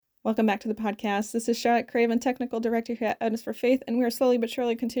Welcome back to the podcast. This is Charlotte Craven, Technical Director here at Evidence for Faith, and we are slowly but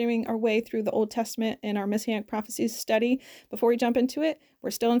surely continuing our way through the Old Testament in our Messianic Prophecies study. Before we jump into it,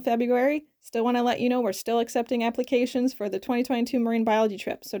 we're still in February. Still want to let you know we're still accepting applications for the 2022 marine biology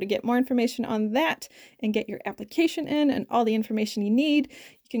trip. So to get more information on that and get your application in and all the information you need,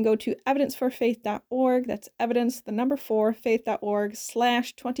 you can go to evidenceforfaith.org. That's evidence, the number 4,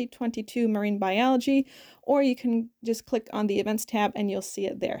 faith.org/2022 marine biology. Or you can just click on the events tab and you'll see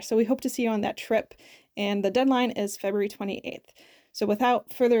it there. So we hope to see you on that trip. And the deadline is February 28th. So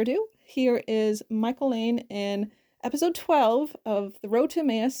without further ado, here is Michael Lane in episode 12 of The Road to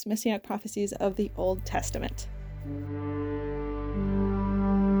Emmaus, Messianic Prophecies of the Old Testament.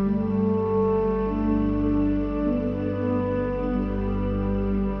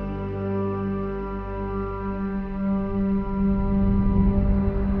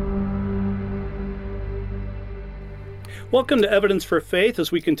 Welcome to Evidence for Faith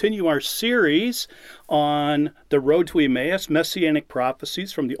as we continue our series on the Road to Emmaus, Messianic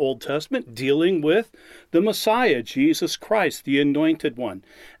Prophecies from the Old Testament, dealing with the Messiah, Jesus Christ, the Anointed One.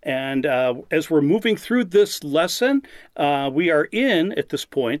 And as we're moving through this lesson, we are in, at this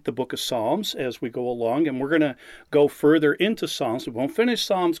point, the book of Psalms as we go along, and we're going to go further into Psalms. We won't finish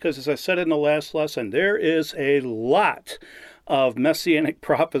Psalms because, as I said in the last lesson, there is a lot of Messianic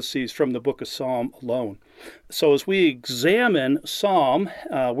prophecies from the book of Psalm alone. So as we examine Psalm,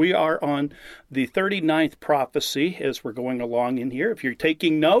 we are on the 39th prophecy as we're going along in here. If you're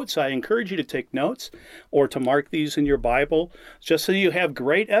taking notes, I encourage you to take notes or to mark these in your Bible, just so you have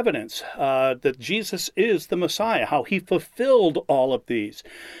great evidence that Jesus is the Messiah, how he fulfilled all of these.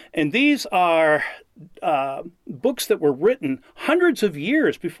 And these are books that were written hundreds of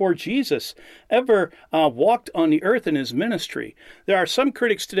years before Jesus ever walked on the earth in his ministry. There are some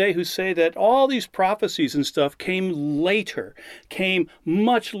critics today who say that all these prophecies and stuff came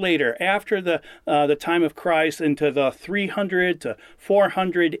much later, after the time of Christ, into the 300 to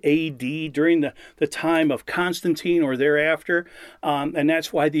 400 A.D., during the time of Constantine or thereafter. And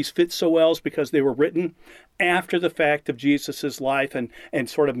that's why these fit so well, is because they were written after the fact of Jesus' life and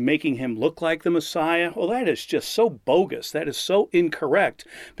sort of making him look like the Messiah. Well, that is just so bogus. That is so incorrect,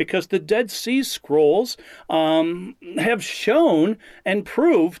 because the Dead Sea Scrolls have shown and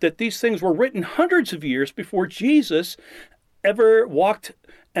proved that these things were written hundreds of years before Jesus ever walked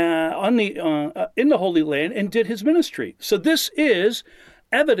in the Holy Land and did his ministry. So this is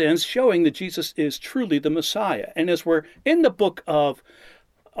evidence showing that Jesus is truly the Messiah. And as we're in the book of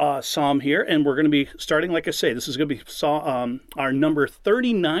Psalm here, and we're going to be starting, like I say, this is going to be our number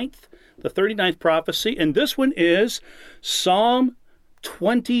 39th, the 39th prophecy, and this one is Psalm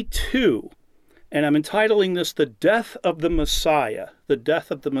 22, and I'm entitling this The Death of the Messiah, the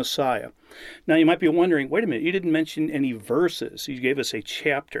Death of the Messiah. Now you might be wondering, wait a minute, you didn't mention any verses, you gave us a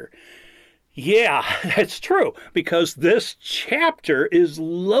chapter. Yeah, that's true, because this chapter is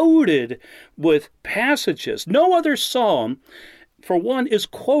loaded with passages. No other psalm, for one, is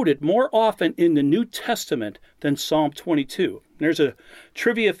quoted more often in the New Testament than Psalm 22. There's a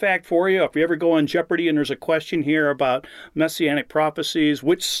trivia fact for you. If you ever go on Jeopardy and there's a question here about Messianic prophecies,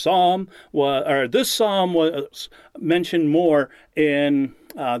 which psalm this psalm was mentioned more in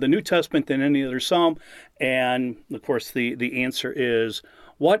the New Testament than any other psalm? And of course, the answer is,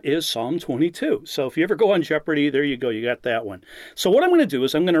 what is Psalm 22? So if you ever go on Jeopardy, there you go, you got that one. So what I'm going to do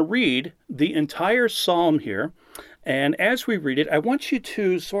is I'm going to read the entire psalm here. And as we read it, I want you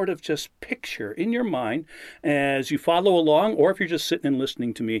to sort of just picture in your mind, as you follow along, or if you're just sitting and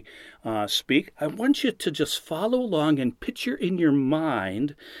listening to me speak, I want you to just follow along and picture in your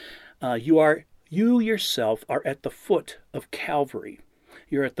mind, you yourself are at the foot of Calvary.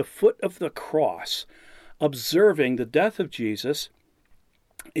 You're at the foot of the cross, observing the death of Jesus.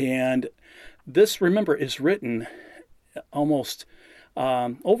 And this, remember, is written almost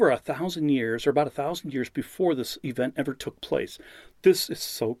over 1,000 years, or about 1,000 years before this event ever took place. This is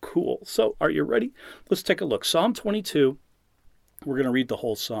so cool. So are you ready? Let's take a look. Psalm 22, we're going to read the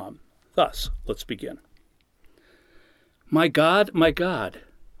whole psalm. Thus, let's begin. My God,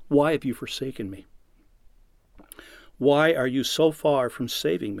 why have you forsaken me? Why are you so far from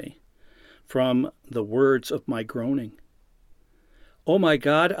saving me from the words of my groaning? O my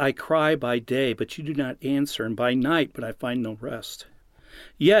God, I cry by day, but you do not answer, and by night, but I find no rest.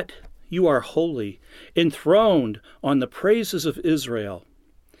 Yet you are holy, enthroned on the praises of Israel.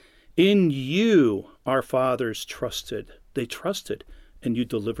 In you our fathers trusted. They trusted, and you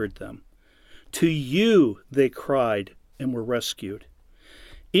delivered them. To you they cried and were rescued.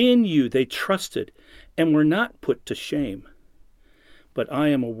 In you they trusted and were not put to shame. But I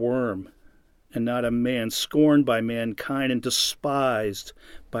am a worm and not a man, scorned by mankind and despised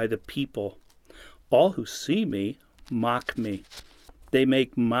by the people. All who see me mock me. They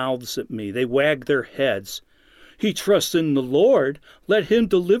make mouths at me. They wag their heads. He trusts in the Lord. Let him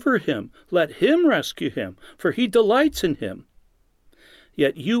deliver him. Let him rescue him, for he delights in him.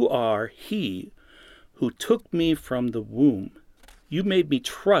 Yet you are he who took me from the womb. You made me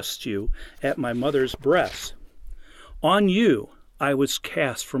trust you at my mother's breast. On you I was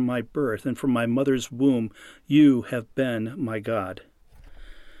cast from my birth, and from my mother's womb you have been my God.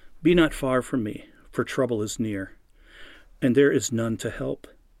 Be not far from me, for trouble is near, and there is none to help.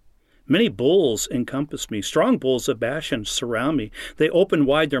 Many bulls encompass me. Strong bulls of Bashan surround me. They open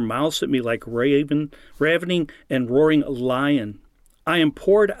wide their mouths at me like ravening and roaring lion. I am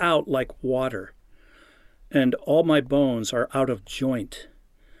poured out like water, and all my bones are out of joint.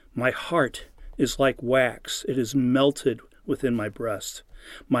 My heart is like wax. It is melted within my breast.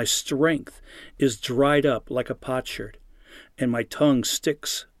 My strength is dried up like a potsherd, and my tongue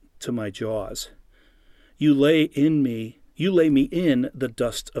sticks to my jaws. You lay me in the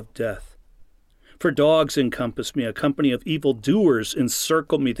dust of death. For dogs encompass me, a company of evildoers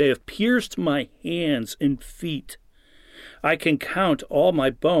encircle me. They have pierced my hands and feet. I can count all my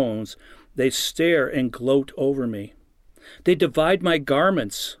bones. They stare and gloat over me. They divide my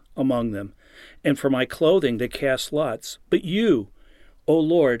garments among them, and for my clothing they cast lots. But you, O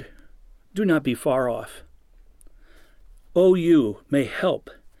Lord, do not be far off. O you may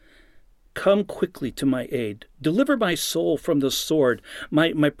help. Come quickly to my aid. Deliver my soul from the sword,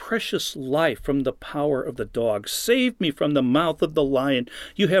 my precious life from the power of the dog. Save me from the mouth of the lion.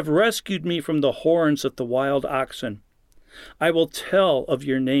 You have rescued me from the horns of the wild oxen. I will tell of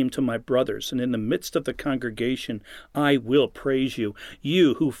your name to my brothers, and in the midst of the congregation I will praise you.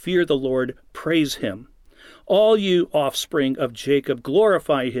 You who fear the Lord, praise him. All you offspring of Jacob,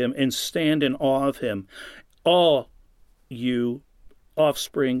 glorify him and stand in awe of him. All you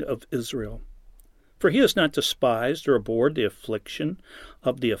offspring of Israel. For he has not despised or abhorred the affliction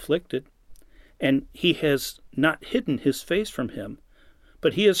of the afflicted, and he has not hidden his face from him,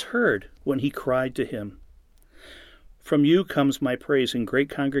 but he has heard when he cried to him. From you comes my praise in great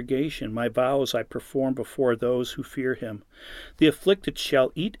congregation. My vows I perform before those who fear him. The afflicted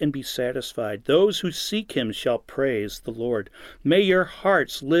shall eat and be satisfied. Those who seek him shall praise the Lord. May your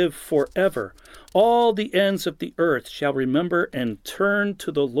hearts live forever. All the ends of the earth shall remember and turn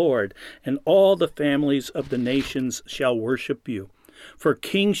to the Lord, and all the families of the nations shall worship you. For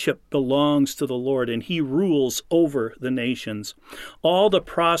kingship belongs to the Lord, and he rules over the nations. All the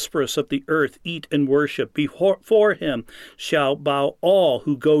prosperous of the earth eat and worship. Before him shall bow all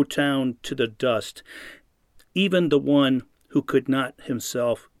who go down to the dust, even the one who could not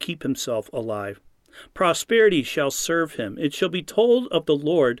keep himself alive. Prosperity shall serve him. It shall be told of the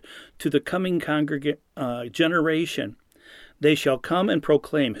Lord to the coming generation. They shall come and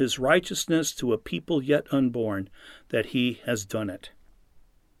proclaim his righteousness to a people yet unborn, that he has done it.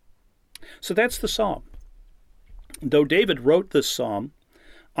 So that's the psalm. Though David wrote this psalm,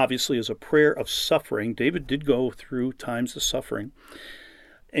 obviously as a prayer of suffering, David did go through times of suffering.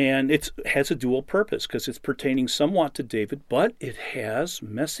 And it has a dual purpose because it's pertaining somewhat to David, but it has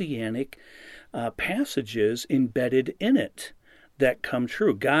messianic passages embedded in it that come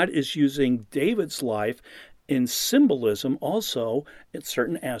true. God is using David's life in symbolism also in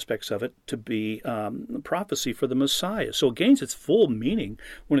certain aspects of it to be prophecy for the Messiah. So it gains its full meaning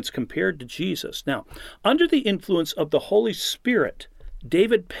when it's compared to Jesus. Now, under the influence of the Holy Spirit,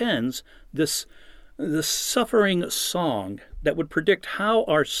 David pens this suffering song that would predict how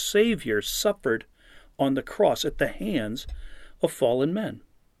our Savior suffered on the cross at the hands of fallen men.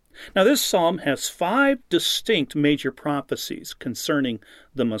 Now, this psalm has 5 distinct major prophecies concerning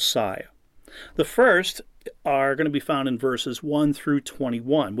the Messiah. The first are going to be found in verses 1 through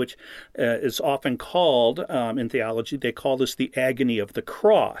 21, which is often called, in theology, they call this the agony of the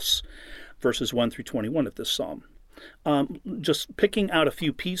cross, verses 1 through 21 of this psalm. Just picking out a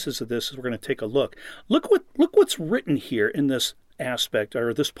few pieces of this as we're going to take a look. Look what's written here in this aspect,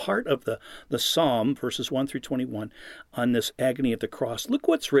 or this part of the psalm, verses 1 through 21, on this agony of the cross. Look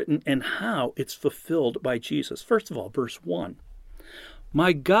what's written and how it's fulfilled by Jesus. First of all, verse 1.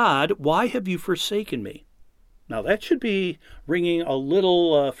 My God, why have you forsaken me? Now that should be ringing a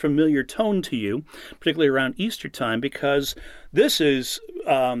little familiar tone to you, particularly around Easter time, because this is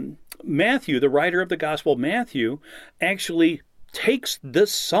Matthew, the writer of the Gospel, Matthew, actually takes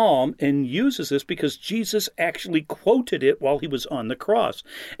this psalm and uses this because Jesus actually quoted it while he was on the cross.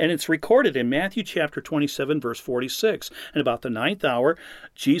 And it's recorded in Matthew chapter 27, verse 46. And about the 9th hour,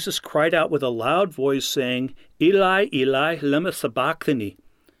 Jesus cried out with a loud voice saying, Eli, Eli, lema sabachthani?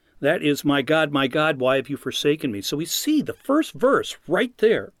 That is, my God, why have you forsaken me? So we see the first verse right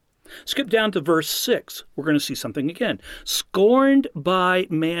there. Skip down to verse 6. We're going to see something again. Scorned by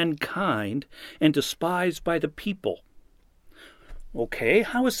mankind and despised by the people. Okay,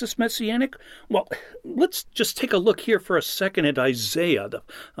 how is this messianic? Well, let's just take a look here for a second at Isaiah.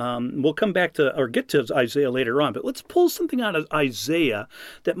 We'll come back to, or get to Isaiah later on, but let's pull something out of Isaiah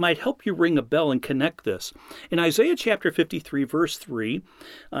that might help you ring a bell and connect this. In Isaiah chapter 53, verse 3,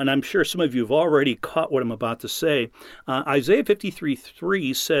 and I'm sure some of you have already caught what I'm about to say, Isaiah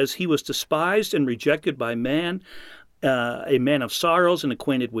 53:3 says, he was despised and rejected by man, a man of sorrows and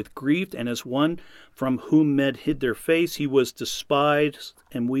acquainted with grief, and as one from whom men hid their face, he was despised,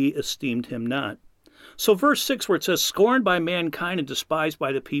 and we esteemed him not. So verse 6, where it says, scorned by mankind and despised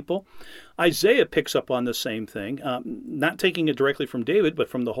by the people, Isaiah picks up on the same thing, not taking it directly from David, but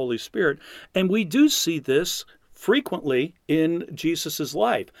from the Holy Spirit. And we do see this frequently in Jesus'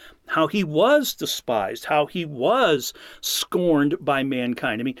 life, how he was despised, how he was scorned by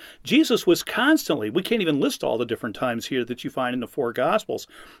mankind. I mean, Jesus was constantly, we can't even list all the different times here that you find in the four Gospels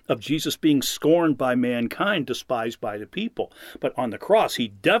of Jesus being scorned by mankind, despised by the people. But on the cross, he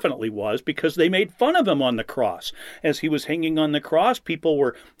definitely was, because they made fun of him on the cross. As he was hanging on the cross, people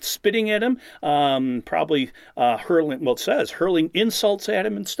were spitting at him, probably hurling, well, it says, hurling insults at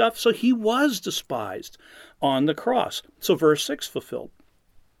him and stuff. So he was despised on the cross. So verse 6 fulfilled.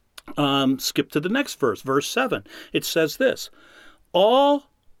 Skip to the next verse, verse 7. It says this,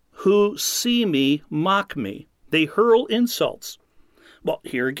 all who see me mock me. They hurl insults. Well,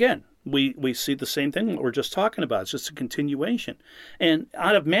 here again, we see the same thing we're just talking about. It's just a continuation. And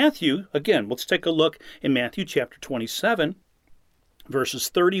out of Matthew, again, let's take a look in Matthew chapter 27, verses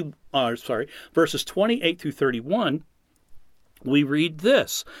 28 through 31. We read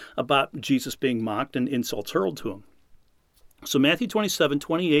this about Jesus being mocked and insults hurled to him. So Matthew 27,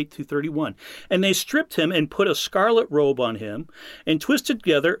 28 through 31. And they stripped him and put a scarlet robe on him and twisted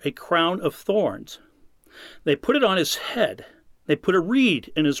together a crown of thorns. They put it on his head. They put a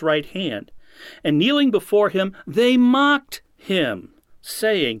reed in his right hand. And kneeling before him, they mocked him,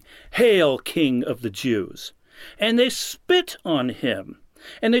 saying, Hail, King of the Jews! And they spit on him.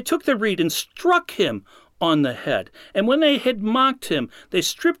 And they took the reed and struck him on the head. And when they had mocked him, they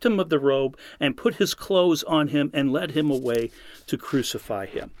stripped him of the robe and put his clothes on him and led him away to crucify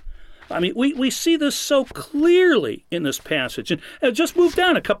him. I mean, we see this so clearly in this passage. And just move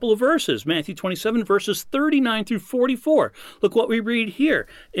down a couple of verses. Matthew 27, verses 39 through 44. Look what we read here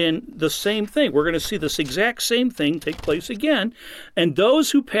in the same thing. We're going to see this exact same thing take place again. And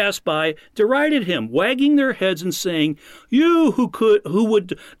those who passed by derided him, wagging their heads and saying, You who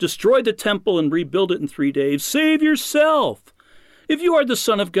would destroy the temple and rebuild it in 3 days, save yourself. If you are the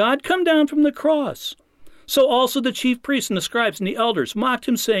Son of God, come down from the cross. So also the chief priests and the scribes and the elders mocked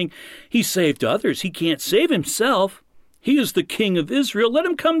him, saying, He saved others. He can't save himself. He is the King of Israel. Let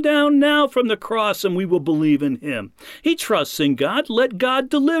him come down now from the cross, and we will believe in him. He trusts in God. Let God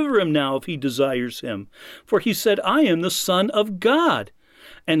deliver him now if he desires him. For he said, I am the Son of God.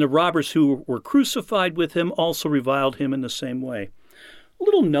 And the robbers who were crucified with him also reviled him in the same way. A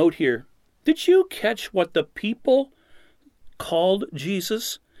little note here. Did you catch what the people called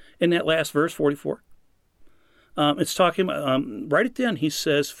Jesus in that last verse, 44? It's talking about, right at the end, he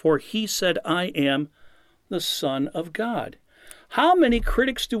says, For he said, I am the Son of God. How many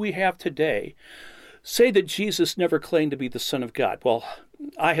critics do we have today say that Jesus never claimed to be the Son of God? Well,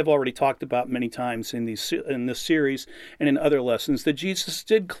 I have already talked about many times in this series and in other lessons that Jesus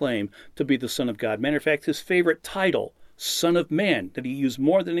did claim to be the Son of God. Matter of fact, his favorite title, Son of Man, that he used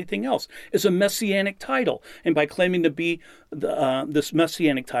more than anything else, is a messianic title. And by claiming to be this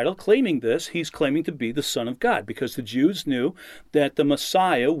messianic title, he's claiming to be the Son of God, because the Jews knew that the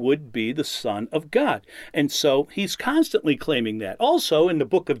Messiah would be the Son of God. And so he's constantly claiming that. Also, in the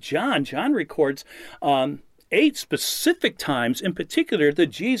book of John, John records 8 specific times in particular that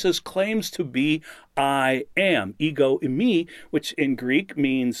Jesus claims to be I am, ego eimi, which in Greek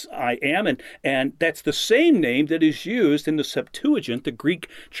means I am, and that's the same name that is used in the Septuagint, the Greek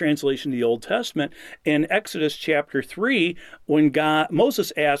translation of the Old Testament, in Exodus chapter 3, when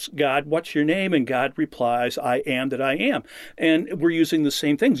Moses asks God, what's your name? And God replies, I am that I am. And we're using the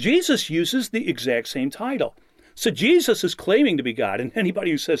same thing. Jesus uses the exact same title. So Jesus is claiming to be God, and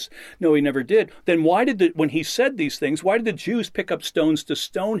anybody who says, no, he never did, then when he said these things, why did the Jews pick up stones to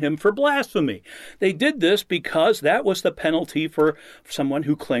stone him for blasphemy? They did this because that was the penalty for someone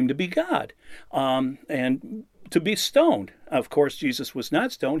who claimed to be God, and to be stoned. of course, Jesus was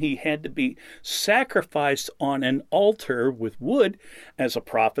not stoned. He had to be sacrificed on an altar with wood as a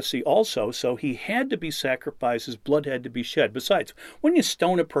prophecy also. So he had to be sacrificed. His blood had to be shed. Besides, when you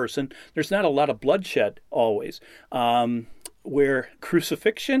stone a person, there's not a lot of bloodshed always. Where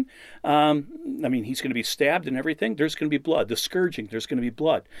crucifixion, he's going to be stabbed and everything. There's going to be blood. The scourging, there's going to be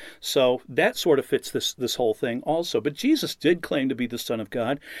blood. So that sort of fits this whole thing also. But Jesus did claim to be the Son of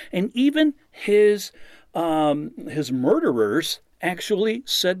God, and even his murderers actually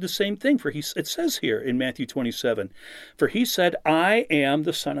said the same thing. It says here in Matthew 27, for he said, I am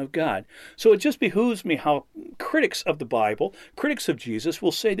the Son of God. So it just behooves me how critics of the Bible, critics of Jesus,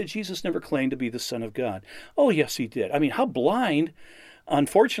 will say that Jesus never claimed to be the Son of God. Oh, yes, he did.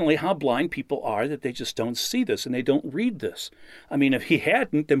 Unfortunately, how blind people are that they just don't see this and they don't read this. If he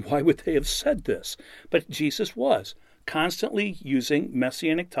hadn't, then why would they have said this? But Jesus was constantly using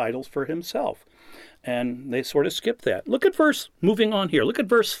messianic titles for himself. And they sort of skip that. Moving on here, look at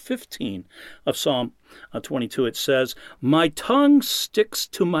verse 15 of Psalm 22. It says, my tongue sticks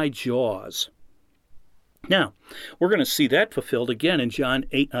to my jaws. Now, we're going to see that fulfilled again in John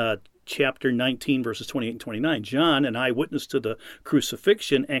 8, chapter 19, verses 28 and 29. John, an eyewitness to the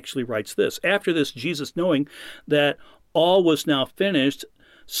crucifixion, actually writes this. After this, Jesus, knowing that all was now finished,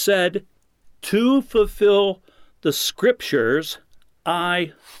 said, to fulfill the scriptures,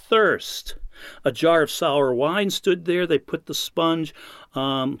 I thirst. A jar of sour wine stood there. They put the sponge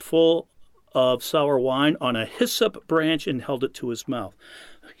full of sour wine on a hyssop branch and held it to his mouth.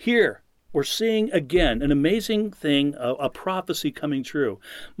 Here, we're seeing again an amazing thing, a prophecy coming true.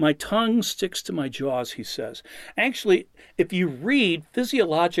 My tongue sticks to my jaws, he says. Actually, if you read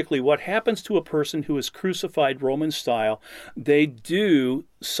physiologically what happens to a person who is crucified Roman style, they do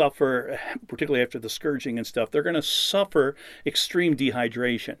suffer, particularly after the scourging and stuff, they're going to suffer extreme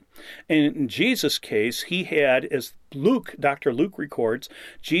dehydration. And in Jesus' case, he had, as Dr. Luke records,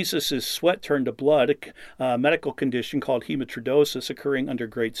 Jesus' sweat turned to blood, a medical condition called hematidrosis occurring under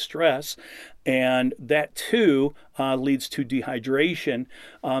great stress. And that too leads to dehydration.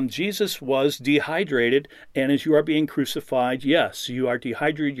 Jesus was dehydrated, and as you are being crucified, yes, you are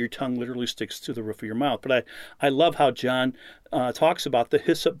dehydrated. Your tongue literally sticks to the roof of your mouth. But I love how John talks about the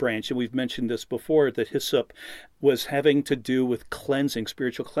hyssop branch, and we've mentioned this before, that hyssop was having to do with cleansing,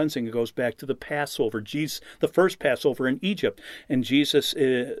 spiritual cleansing. It goes back to the Passover, the first Passover in Egypt. And Jesus,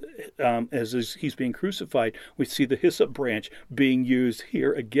 as he's being crucified, we see the hyssop branch being used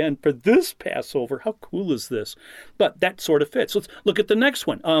here again for this Passover. How cool is this? But that sort of fits. Let's look at the next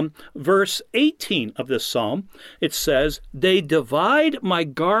one. Verse 18 of this psalm, it says, they divide my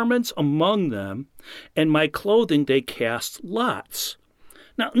garments among them, and my clothing they cast lots.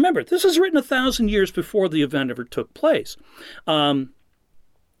 Now, remember, this is written 1,000 years before the event ever took place. And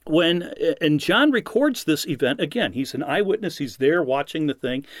John records this event, again, he's an eyewitness, he's there watching the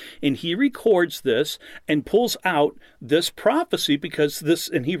thing, and he records this and pulls out this prophecy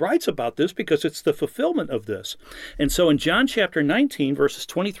and he writes about this because it's the fulfillment of this. And so in John chapter 19, verses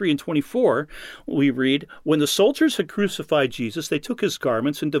 23 and 24, we read, when the soldiers had crucified Jesus, they took his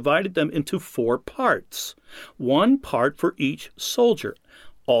garments and divided them into 4 parts, 1 part for each soldier.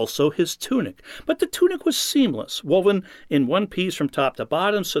 Also his tunic. But the tunic was seamless, woven in one piece from top to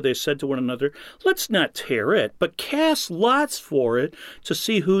bottom, so they said to one another, let's not tear it, but cast lots for it to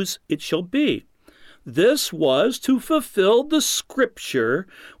see whose it shall be. This was to fulfill the scripture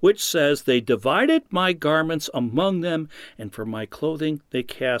which says, they divided my garments among them, and for my clothing they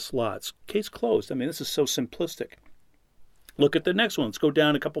cast lots. Case closed. This is so simplistic. Look at the next one. Let's go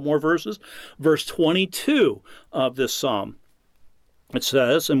down a couple more verses. Verse 22 of this psalm. It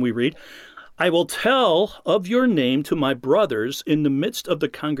says, and we read, I will tell of your name to my brothers. In the midst of the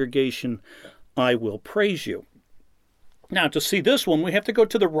congregation, I will praise you. Now, to see this one, we have to go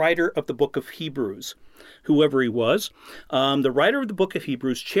to the writer of the book of Hebrews, whoever he was. The writer of the book of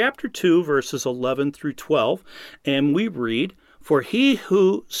Hebrews, chapter 2, verses 11 through 12. And we read, for he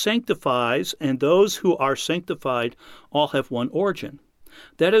who sanctifies and those who are sanctified all have one origin.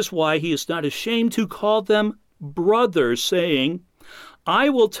 That is why he is not ashamed to call them brothers, saying, I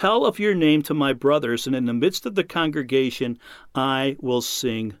will tell of your name to my brothers, and in the midst of the congregation I will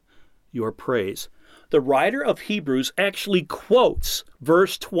sing your praise. The writer of Hebrews actually quotes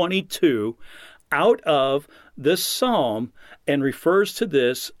verse 22 out of this psalm and refers to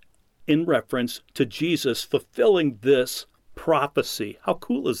this in reference to Jesus fulfilling this prophecy. How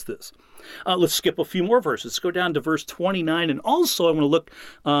cool is this? Let's skip a few more verses. Let's go down to verse 29, and also I want to look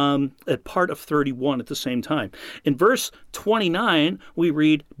at part of 31 at the same time. In verse 29, we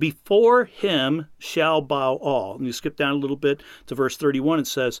read, before him shall bow all. And you skip down a little bit to verse 31, it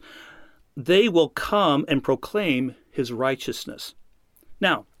says, they will come and proclaim his righteousness.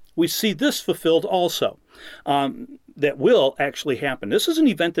 Now, we see this fulfilled also. That will actually happen. This is an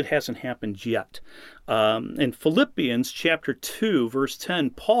event that hasn't happened yet. In Philippians chapter 2, verse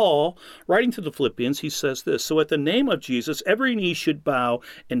 10, Paul, writing to the Philippians, he says this, "So at the name of Jesus, every knee should bow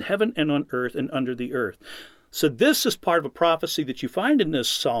in heaven and on earth and under the earth." So this is part of a prophecy that you find in this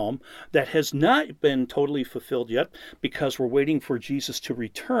psalm that has not been totally fulfilled yet because we're waiting for Jesus to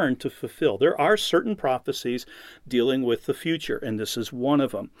return to fulfill. There are certain prophecies dealing with the future, and this is one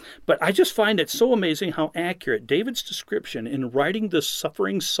of them. But I just find it so amazing how accurate David's description in writing this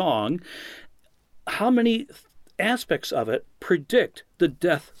suffering song, how many aspects of it predict the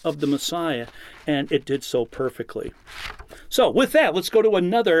death of the Messiah, and it did so perfectly. So with that, let's go to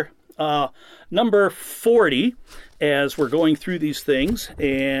another number 40 as we're going through these things.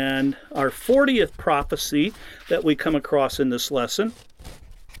 And our 40th prophecy that we come across in this lesson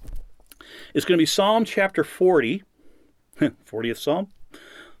is going to be Psalm chapter 40. 40th Psalm,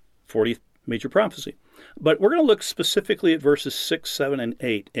 40th major prophecy. But we're going to look specifically at verses 6, 7, and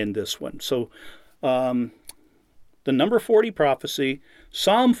 8 in this one. So the number 40 prophecy,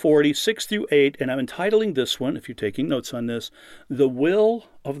 Psalm 40, 6 through 8, and I'm entitling this one, if you're taking notes on this, The Will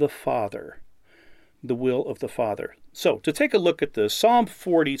of the Father. The Will of the Father. So, to take a look at this, Psalm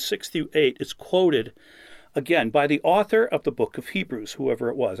 40, 6 through 8 is quoted, again, by the author of the book of Hebrews, whoever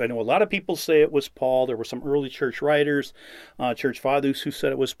it was. I know a lot of people say it was Paul. There were some early church writers, church fathers who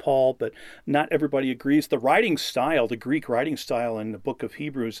said it was Paul, but not everybody agrees. The writing style, the Greek writing style in the book of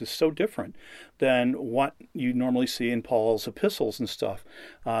Hebrews is so different than what you normally see in Paul's epistles and stuff.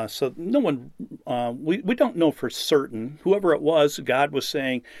 So no one, we don't know for certain. Whoever it was, God was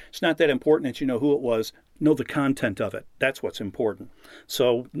saying, it's not that important that you know who it was. Know the content of it. That's what's important.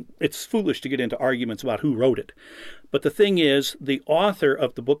 So it's foolish to get into arguments about who wrote it. But the thing is, the author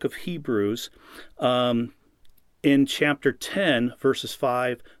of the book of Hebrews, in chapter 10, verses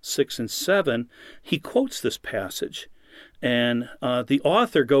 5, 6, and 7, he quotes this passage. And the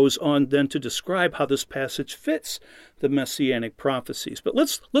author goes on then to describe how this passage fits the messianic prophecies. But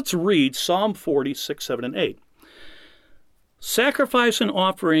let's read Psalm 40, 6, 7, and 8. "Sacrifice and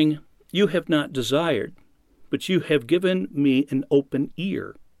offering you have not desired, but you have given me an open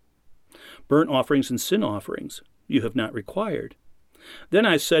ear. Burnt offerings and sin offerings you have not required. Then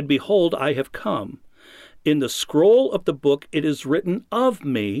I said, Behold, I have come. In the scroll of the book it is written of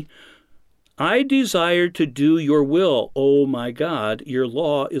me, I desire to do your will, O my God. Your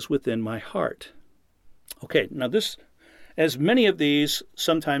law is within my heart." Okay, now this, as many of these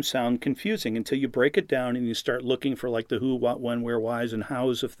sometimes sound confusing until you break it down and you start looking for like the who, what, when, where, whys, and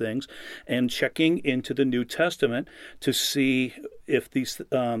hows of things, and checking into the New Testament to see if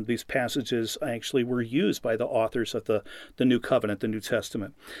these passages actually were used by the authors of the New Covenant, the New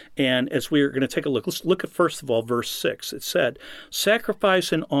Testament. And as we're going to take a look, let's look at first of all verse 6. It said,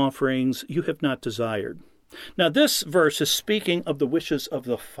 "Sacrifice and offerings you have not desired." Now this verse is speaking of the wishes of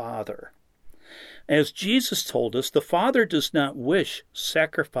the Father. As Jesus told us, the Father does not wish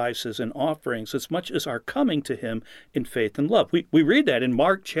sacrifices and offerings as much as our coming to him in faith and love. We read that in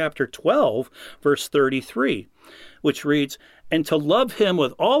Mark chapter 12, verse 33, which reads, "And to love him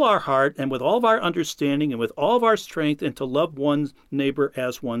with all our heart and with all of our understanding and with all of our strength and to love one's neighbor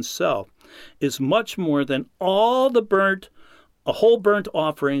as oneself is much more than all the whole burnt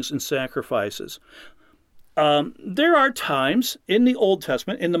offerings and sacrifices." There are times in the Old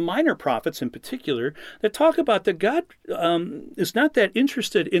Testament, in the minor prophets in particular, that talk about that God is not that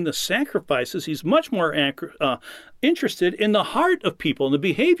interested in the sacrifices. He's much more interested in the heart of people and the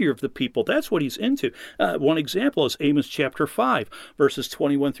behavior of the people. That's what he's into. One example is Amos chapter 5, verses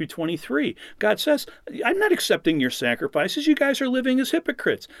 21 through 23. God says, I'm not accepting your sacrifices. You guys are living as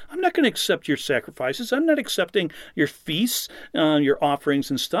hypocrites. I'm not going to accept your sacrifices. I'm not accepting your feasts, your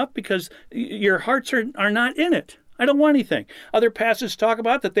offerings and stuff, because your hearts are not in it. I don't want anything. Other passages talk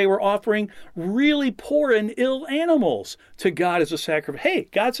about that they were offering really poor and ill animals to God as a sacrifice. Hey,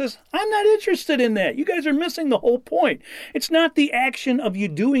 God says, I'm not interested in that. You guys are missing the whole point. It's not the action of you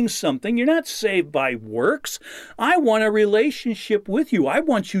doing something. You're not saved by works. I want a relationship with you. I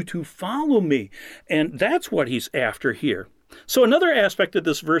want you to follow me. And that's what he's after here. So another aspect of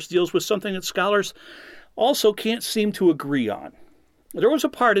this verse deals with something that scholars also can't seem to agree on. There was a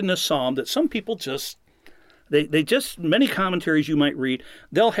part in this psalm that some people just many commentaries you might read,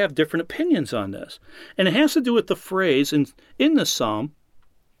 they'll have different opinions on this. And it has to do with the phrase in the psalm,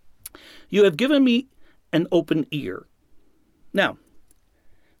 you have given me an open ear. Now,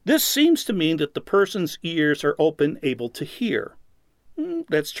 this seems to mean that the person's ears are open, able to hear.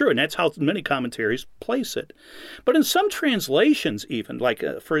 That's true, and that's how many commentaries place it. But in some translations even, like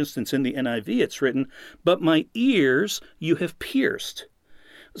for instance in the NIV, it's written, "But my ears you have pierced."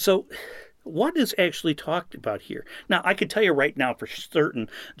 So what is actually talked about here? Now, I can tell you right now for certain,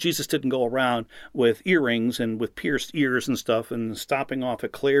 Jesus didn't go around with earrings and with pierced ears and stuff and stopping off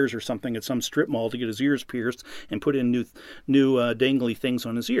at Claire's or something at some strip mall to get his ears pierced and put in new dangly things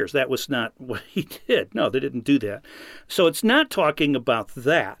on his ears. That was not what he did. No, they didn't do that. So it's not talking about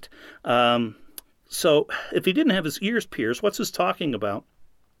that. So if he didn't have his ears pierced, what's this talking about?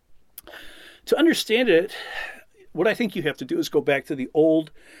 To understand it, what I think you have to do is go back to the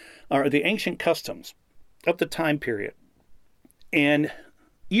ancient customs of the time period. And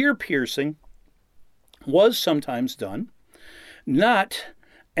ear piercing was sometimes done not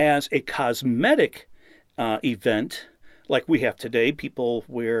as a cosmetic event like we have today. People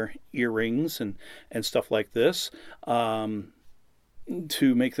wear earrings and stuff like this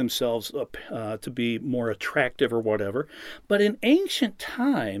to make themselves to be more attractive or whatever. But in ancient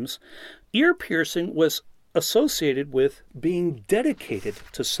times, ear piercing was associated with being dedicated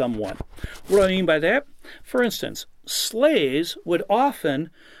to someone. What do I mean by that? For instance, slaves would often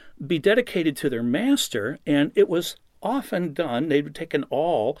be dedicated to their master, and it was often done, they would take an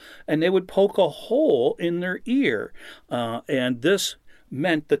awl and they would poke a hole in their ear. And this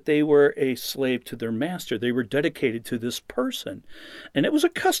meant that they were a slave to their master. They were dedicated to this person. And it was a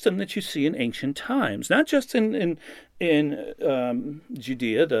custom that you see in ancient times, not just in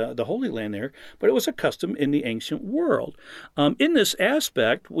Judea, the Holy Land there, but it was a custom in the ancient world. In this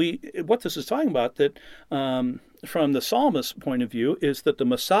aspect, what this is talking about, that from the psalmist's point of view, is that the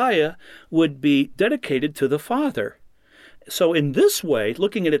Messiah would be dedicated to the Father. So in this way,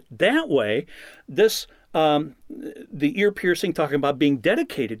 looking at it that way, this the ear piercing, talking about being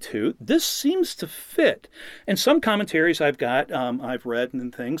dedicated to, this seems to fit. And some commentaries I've read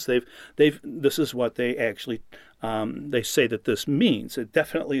and things, this is what they actually they say that this means. It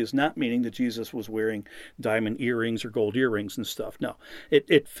definitely is not meaning that Jesus was wearing diamond earrings or gold earrings and stuff. No,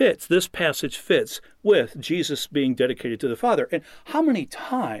 it fits. This passage fits with Jesus being dedicated to the Father. And how many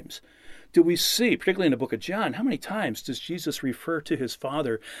times do we see, particularly in the book of John, how many times does Jesus refer to his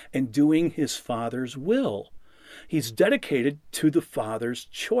Father and doing his Father's will? He's dedicated to the Father's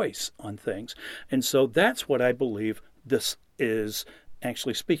choice on things. And so that's what I believe this is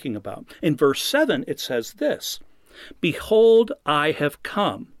actually speaking about. In verse 7, it says this, "Behold, I have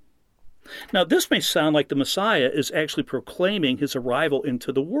come." Now, this may sound like the Messiah is actually proclaiming his arrival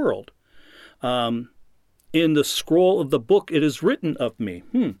into the world. In the scroll of the book, it is written of me.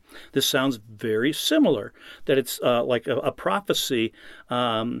 This sounds very similar, that it's like a prophecy.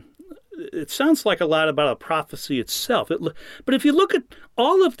 It sounds like a lot about a prophecy itself. But if you look at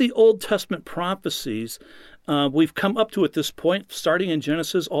all of the Old Testament prophecies we've come up to at this point, starting in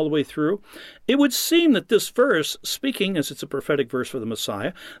Genesis all the way through, it would seem that this verse, speaking as it's a prophetic verse for the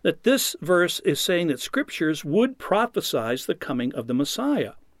Messiah, that this verse is saying that scriptures would prophesize the coming of the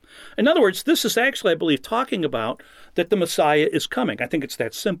Messiah. In other words, this is actually, I believe, talking about that the Messiah is coming. I think it's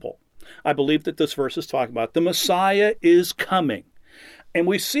that simple. I believe that this verse is talking about the Messiah is coming. And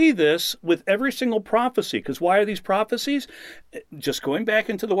we see this with every single prophecy, because why are these prophecies? Just going back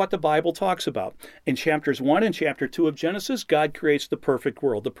into what the Bible talks about. In chapters 1 and chapter 2 of Genesis, God creates the perfect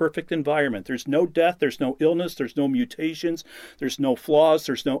world, the perfect environment. There's no death, there's no illness, there's no mutations, there's no flaws,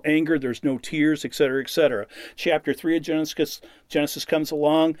 there's no anger, there's no tears, etc., etc. Chapter 3 of Genesis comes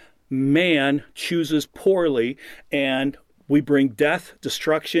along, man chooses poorly, and we bring death,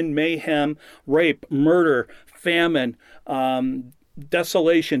 destruction, mayhem, rape, murder, famine,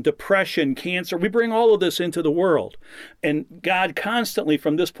 desolation, depression, cancer. We bring all of this into the world. And God constantly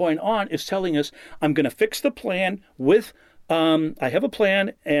from this point on is telling us, I'm going to fix the plan with, I have a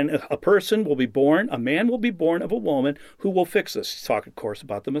plan, and a person will be born, a man will be born of a woman who will fix this. He's talking, of course,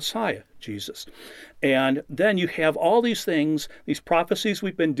 about the Messiah, Jesus. And then you have all these things, these prophecies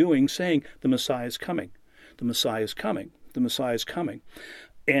we've been doing saying the Messiah is coming. The Messiah is coming. The Messiah is coming.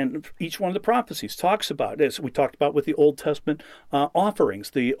 And each one of the prophecies talks about it, as we talked about with the Old Testament offerings,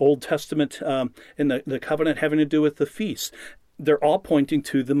 the Old Testament and the covenant having to do with the feasts. They're all pointing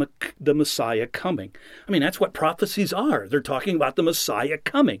to the Messiah coming. I mean, that's what prophecies are. They're talking about the Messiah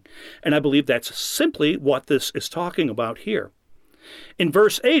coming. And I believe that's simply what this is talking about here. In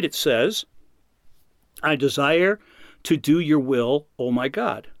verse 8 it says, I desire to do your will, O my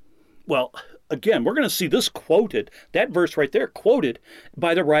God. Well, again, we're going to see this quoted, that verse right there, quoted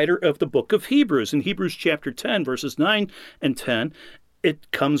by the writer of the book of Hebrews. In Hebrews chapter 10, verses 9 and 10,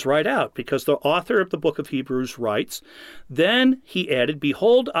 it comes right out, because the author of the book of Hebrews writes, Then he added,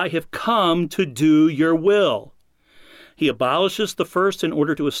 Behold, I have come to do your will. He abolishes the first in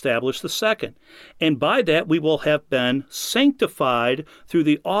order to establish the second. And by that we will have been sanctified through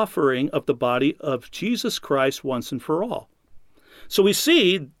the offering of the body of Jesus Christ once and for all. So we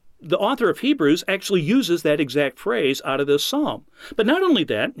see the author of Hebrews actually uses that exact phrase out of this psalm. But not only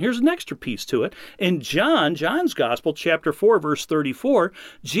that, here's an extra piece to it. In John's Gospel, chapter 4, verse 34,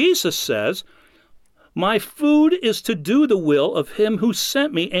 Jesus says, "My food is to do the will of him who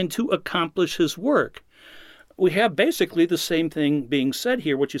sent me and to accomplish his work." We have basically the same thing being said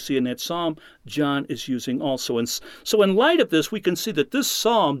here. What you see in that psalm, John is using also. And so in light of this, we can see that this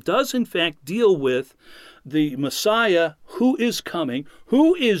psalm does in fact deal with the Messiah who is coming,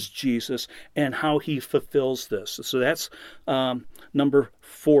 who is Jesus, and how he fulfills this. So that's number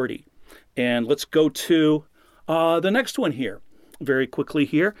 40. And let's go to the next one here, very quickly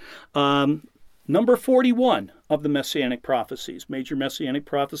here. Number 41 of the Messianic prophecies, major Messianic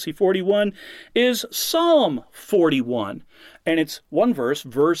prophecy 41, is Psalm 41. And it's one verse,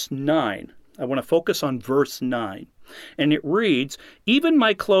 verse 9. I want to focus on verse 9. And it reads, "Even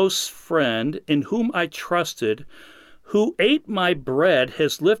my close friend in whom I trusted, who ate my bread,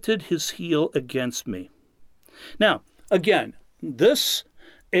 has lifted his heel against me." Now, again, this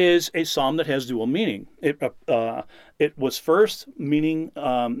is a psalm that has dual meaning. It was first meaning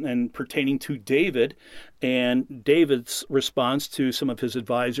and pertaining to David, and David's response to some of his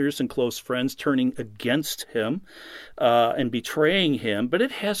advisors and close friends turning against him and betraying him. But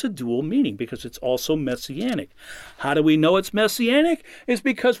it has a dual meaning because it's also messianic. How do we know it's messianic? It's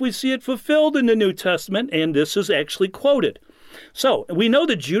because we see it fulfilled in the New Testament, and this is actually quoted. So we know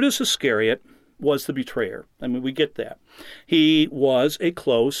that Judas Iscariot was the betrayer. I mean, we get that. He was a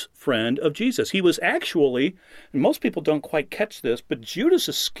close friend of Jesus. He was actually, and most people don't quite catch this, but Judas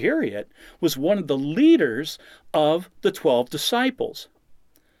Iscariot was one of the leaders of the 12 disciples.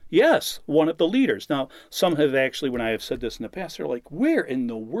 Yes, one of the leaders. Now, some have actually, when I have said this in the past, they're like, where in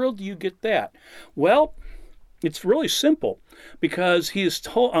the world do you get that? Well, it's really simple, because he is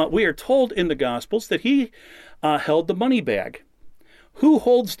told, we are told in the Gospels that he held the money bag. Who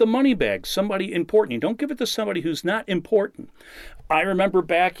holds the money bag? Somebody important. You don't give it to somebody who's not important. I remember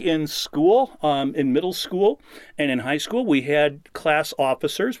back in school, in middle school and in high school, we had class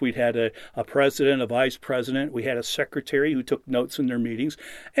officers. We had a president, a vice president. We had a secretary who took notes in their meetings,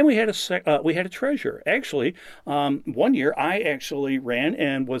 and we had a treasurer. Actually, one year I actually ran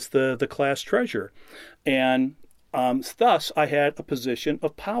and was the class treasurer, and thus, I had a position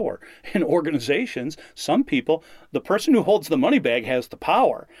of power. In organizations, some people, the person who holds the money bag has the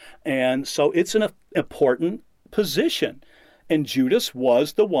power. And so it's an important position. And Judas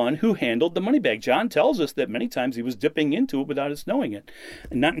was the one who handled the money bag. John tells us that many times he was dipping into it without us knowing it.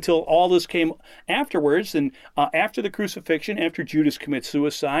 And not until all this came afterwards, and after the crucifixion, after Judas commits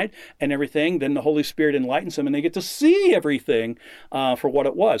suicide and everything, then the Holy Spirit enlightens them and they get to see everything for what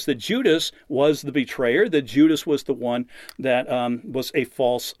it was. That Judas was the betrayer, that Judas was the one that was a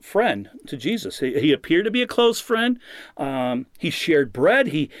false friend to Jesus. He appeared to be a close friend. He shared bread.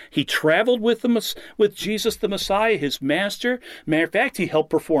 He traveled with Jesus the Messiah, his master. Matter of fact, he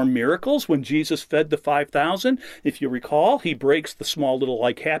helped perform miracles when Jesus fed the 5,000. If you recall, he breaks the small little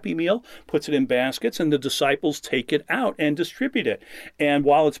Happy Meal, puts it in baskets, and the disciples take it out and distribute it. And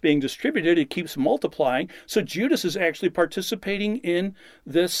while it's being distributed, it keeps multiplying. So Judas is actually participating in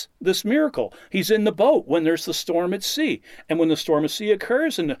this miracle. He's in the boat when there's the storm at sea. And when the storm at sea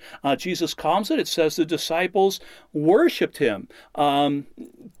occurs and Jesus calms it, it says the disciples worshiped him.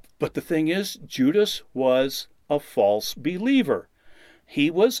 But the thing is, Judas was a false believer. He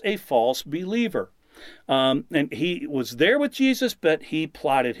was a false believer. And he was there with Jesus, but he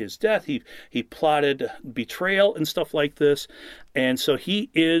plotted his death. He plotted betrayal and stuff like this. And so he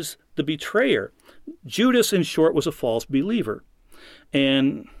is the betrayer. Judas, in short, was a false believer.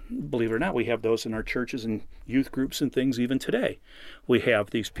 And believe it or not, we have those in our churches and youth groups and things even today. We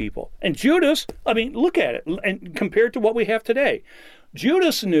have these people. And Judas, I mean, look at it. And compared to what we have today,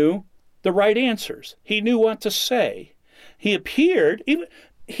 Judas knew the right answers. He knew what to say. He appeared,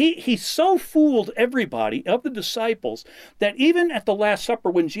 he so fooled everybody of the disciples that even at the Last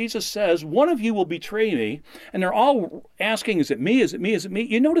Supper when Jesus says, one of you will betray me, and they're all asking, is it me, is it me, is it me?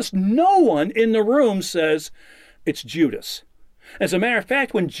 You notice no one in the room says, it's Judas. As a matter of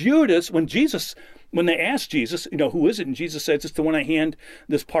fact, when they asked Jesus, who is it? And Jesus says, it's the one I hand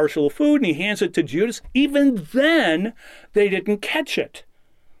this parcel of food, and he hands it to Judas. Even then, they didn't catch it.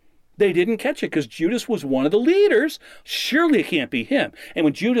 They didn't catch it because Judas was one of the leaders. Surely it can't be him. And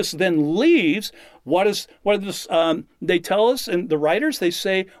when Judas then leaves, what does they tell us? And the writers, they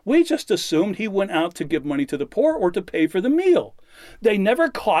say, we just assumed he went out to give money to the poor or to pay for the meal. They never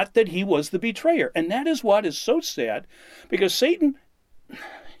caught that he was the betrayer. And that is what is so sad, because Satan,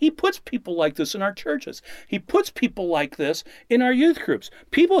 he puts people like this in our churches. He puts people like this in our youth groups.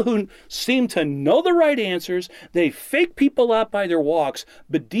 People who seem to know the right answers. They fake people out by their walks,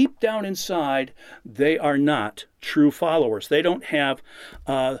 but deep down inside, they are not true followers. They don't have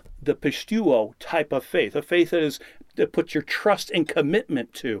the pisteuo type of faith, a faith that puts your trust and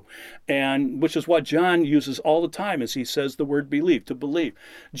commitment to, and which is what John uses all the time as he says the word believe, to believe.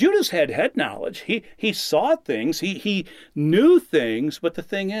 Judas had head knowledge. He saw things. He knew things, but the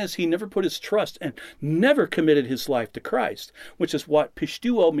thing is, he never put his trust and never committed his life to Christ, which is what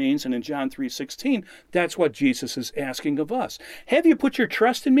pisteuo means, and in John 3:16, that's what Jesus is asking of us. Have you put your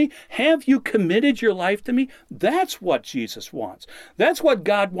trust in me? Have you committed your life to me? That's what Jesus wants. That's what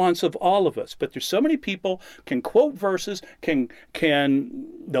God wants of all of us. But there's so many people can quote verses,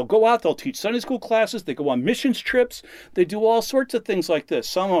 they'll go out, they'll teach Sunday school classes, they go on missions trips, they do all sorts of things like this.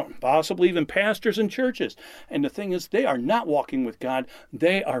 Some are possibly even pastors in churches. And the thing is, they are not walking with God.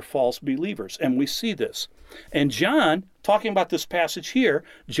 They are false believers. And we see this. And John, talking about this passage here,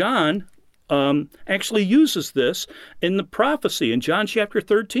 John actually uses this in the prophecy in John chapter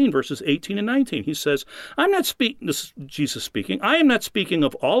 13, verses 18 and 19. He says, this is Jesus speaking, I am not speaking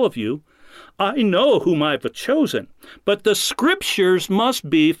of all of you. I know whom I have chosen, but the scriptures must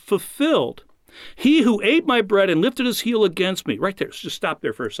be fulfilled. He who ate my bread and lifted his heel against me. Right there, just stop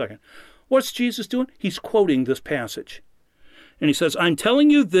there for a second. What's Jesus doing? He's quoting this passage. And he says, I'm telling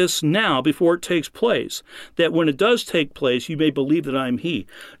you this now before it takes place, that when it does take place, you may believe that I am he.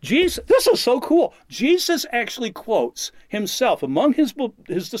 Jesus, this is so cool. Jesus actually quotes himself among his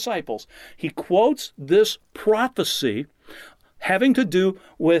disciples. He quotes this prophecy having to do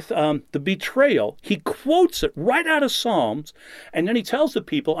with the betrayal. He quotes it right out of Psalms, and then he tells the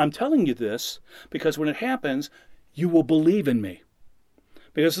people, I'm telling you this because when it happens, you will believe in me.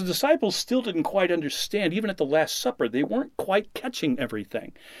 Because the disciples still didn't quite understand, even at the Last Supper, they weren't quite catching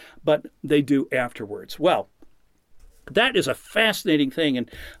everything, but they do afterwards. Well, that is a fascinating thing, and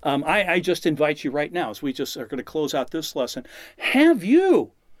I just invite you right now, as we just are going to close out this lesson, have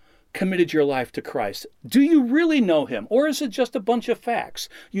you committed your life to Christ? Do you really know him? Or is it just a bunch of facts?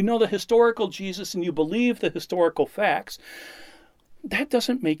 You know the historical Jesus and you believe the historical facts. That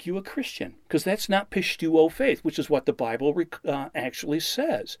doesn't make you a Christian, because that's not pisteuo faith, which is what the Bible actually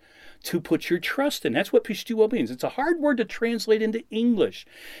says, to put your trust in. That's what pisteuo means. It's a hard word to translate into English.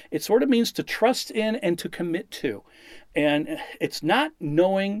 It sort of means to trust in and to commit to. And it's not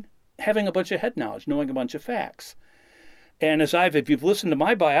having a bunch of head knowledge, knowing a bunch of facts. And if you've listened to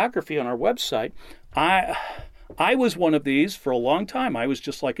my biography on our website, I was one of these for a long time. I was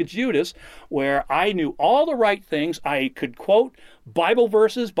just like a Judas, where I knew all the right things. I could quote Bible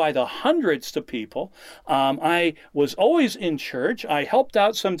verses by the hundreds to people. I was always in church. I helped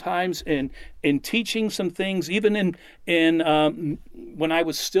out sometimes in teaching some things, even in when I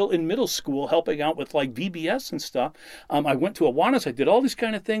was still in middle school, helping out with like VBS and stuff. I went to Awanas. I did all these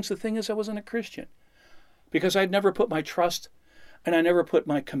kind of things. The thing is, I wasn't a Christian, because I'd never put my trust and I never put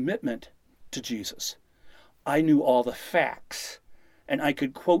my commitment to Jesus. I knew all the facts, and I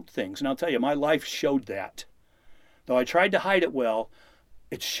could quote things. And I'll tell you, my life showed that. Though I tried to hide it well,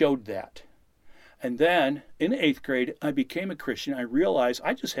 it showed that. And then, in 8th grade, I became a Christian. I realized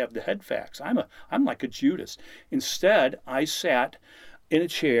I just have the head facts. I'm like a Judas. Instead, I sat in a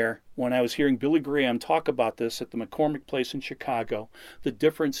chair when I was hearing Billy Graham talk about this at the McCormick Place in Chicago, the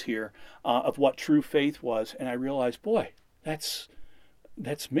difference here of what true faith was. And I realized, boy, that's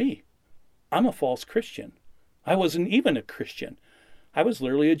me. I'm a false Christian. I wasn't even a Christian. I was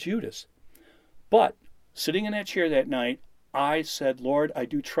literally a Judas. But sitting in that chair that night, I said, Lord, I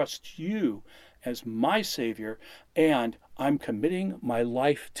do trust you as my Savior, and I'm committing my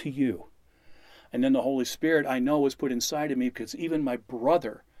life to you. And then the Holy Spirit, I know, was put inside of me, because even my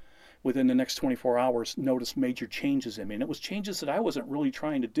brother, within the next 24 hours, noticed major changes in me. And it was changes that I wasn't really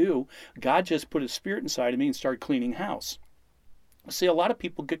trying to do. God just put his Spirit inside of me and started cleaning house. See, a lot of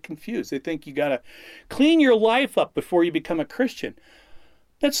people get confused. They think you got to clean your life up before you become a Christian.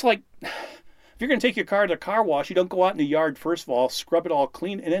 That's like, if you're going to take your car to the car wash, you don't go out in the yard, first of all, scrub it all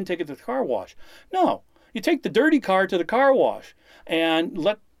clean, and then take it to the car wash. No, you take the dirty car to the car wash and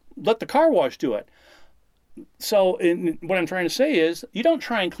let the car wash do it. So what I'm trying to say is, you don't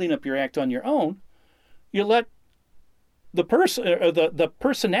try and clean up your act on your own. You let the person or the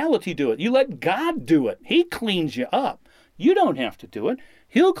personality do it. You let God do it. He cleans you up. You don't have to do it.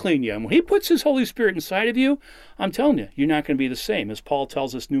 He'll clean you. And when he puts his Holy Spirit inside of you, I'm telling you, you're not going to be the same. As Paul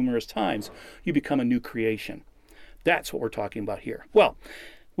tells us numerous times, you become a new creation. That's what we're talking about here. Well,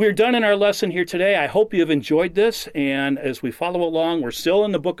 we're done in our lesson here today. I hope you have enjoyed this. And as we follow along, we're still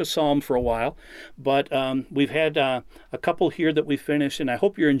in the book of Psalm for a while, but we've had a couple here that we finished, and I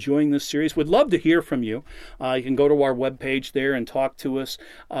hope you're enjoying this series. We'd love to hear from you. You can go to our webpage there and talk to us,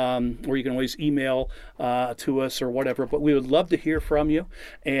 or you can always email to us or whatever, but we would love to hear from you.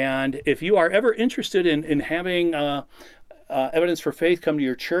 And if you are ever interested in having Evidence for Faith come to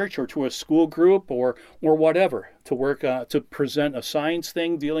your church or to a school group or whatever to work to present a science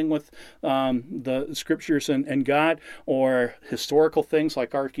thing dealing with the scriptures and God, or historical things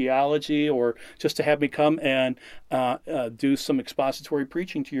like archaeology, or just to have me come and do some expository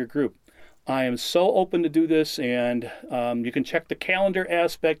preaching to your group, I am so open to do this, and you can check the calendar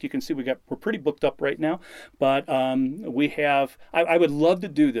aspect. You can see we're pretty booked up right now, but we have. I would love to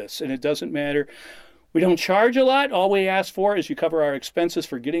do this, and it doesn't matter. We don't charge a lot. All we ask for is you cover our expenses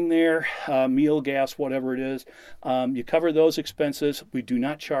for getting there, meal, gas, whatever it is. You cover those expenses. We do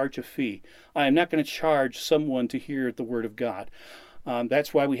not charge a fee. I am not going to charge someone to hear the Word of God.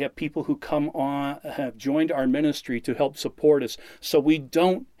 That's why we have people who come on, have joined our ministry to help support us, so we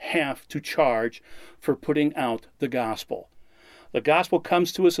don't have to charge for putting out the gospel. The gospel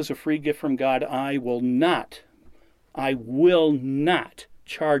comes to us as a free gift from God. I will not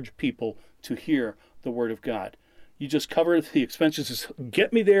charge people to hear the Word of God. You just cover the expenses. Just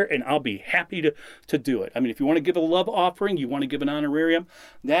get me there, and I'll be happy to do it. I mean, if you want to give a love offering, you want to give an honorarium,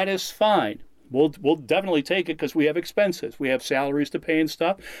 that is fine. We'll definitely take it, because we have expenses. We have salaries to pay and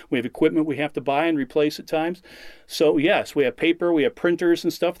stuff. We have equipment we have to buy and replace at times. So yes, we have paper, we have printers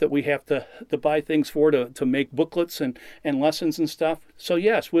and stuff that we have to buy things for to make booklets and lessons and stuff. So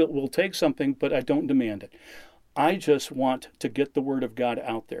yes, we'll take something, but I don't demand it. I just want to get the Word of God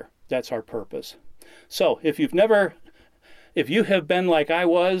out there. That's our purpose. So if you have been like I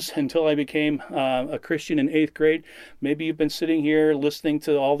was until I became a Christian in 8th grade, maybe you've been sitting here listening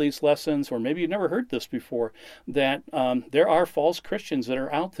to all these lessons, or maybe you've never heard this before, that there are false Christians that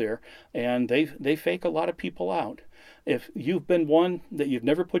are out there, and they fake a lot of people out. If you've been one that you've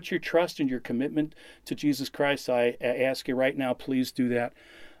never put your trust and your commitment to Jesus Christ, I ask you right now, please do that.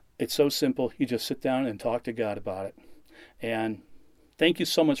 It's so simple. You just sit down and talk to God about it. And thank you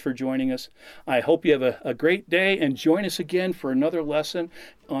so much for joining us. I hope you have a great day, and join us again for another lesson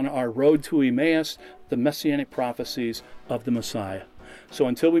on our road to Emmaus, the Messianic prophecies of the Messiah. So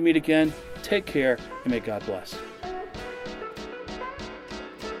until we meet again, take care, and may God bless.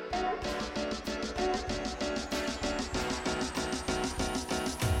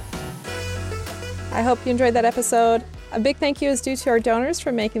 I hope you enjoyed that episode. A big thank you is due to our donors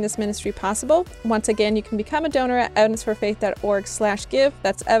for making this ministry possible. Once again, you can become a donor at evidenceforfaith.org/give.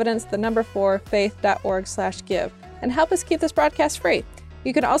 That's evidence, the number 4, faith.org/give. And help us keep this broadcast free.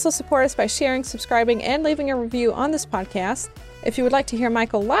 You can also support us by sharing, subscribing, and leaving a review on this podcast. If you would like to hear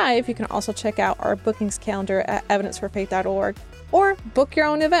Michael live, you can also check out our bookings calendar at evidenceforfaith.org, or book your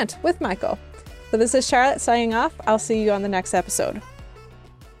own event with Michael. So this is Charlotte signing off. I'll see you on the next episode.